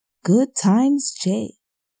GoodxJ.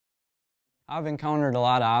 I've encountered a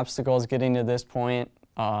lot of obstacles getting to this point.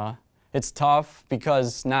 It's tough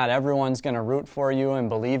because not everyone's going to root for you and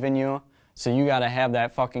believe in you. So you got to have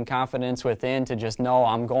that fucking confidence within to just know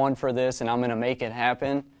I'm going for this and I'm going to make it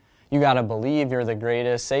happen. You got to believe you're the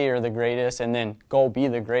greatest, say you're the greatest, and then go be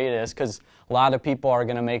the greatest, because a lot of people are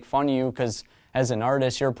going to make fun of you because as an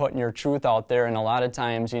artist you're putting your truth out there, and a lot of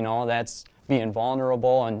times, you know, that's being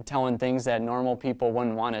vulnerable and telling things that normal people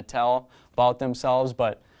wouldn't want to tell about themselves.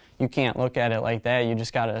 But you can't look at it like that. You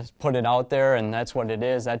just got to put it out there, and that's what it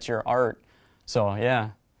is. That's your art. So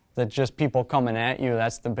yeah, that's just people coming at you.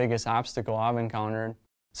 That's the biggest obstacle I've encountered.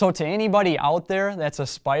 So to anybody out there that's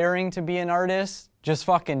aspiring to be an artist, just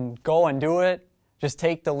fucking go and do it. Just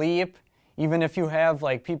take the leap. Even if you have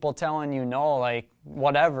like people telling you no, like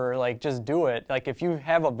whatever, like just do it. Like if you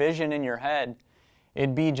have a vision in your head,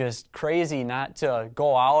 it'd be just crazy not to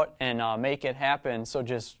go out and make it happen. So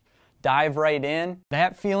just dive right in.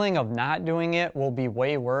 That feeling of not doing it will be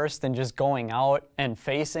way worse than just going out and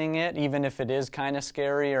facing it, even if it is kind of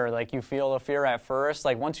scary or like you feel the fear at first.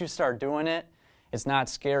 Like once you start doing it, it's not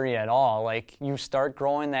scary at all. Like you start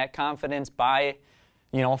growing that confidence by,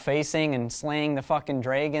 you know, facing and slaying the fucking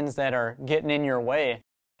dragons that are getting in your way.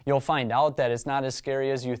 You'll find out that it's not as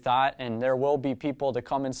scary as you thought, and there will be people to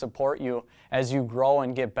come and support you as you grow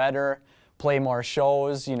and get better, play more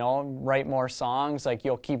shows, you know, write more songs. Like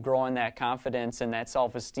you'll keep growing that confidence and that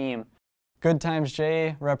self-esteem.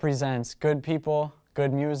 GoodxJ represents good people,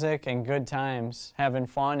 good music, and good times, having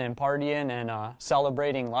fun and partying and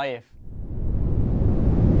celebrating life.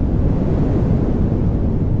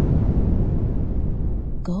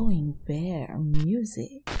 Going Bear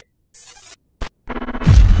Music.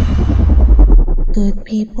 Good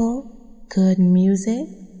people, good music,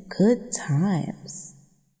 good times.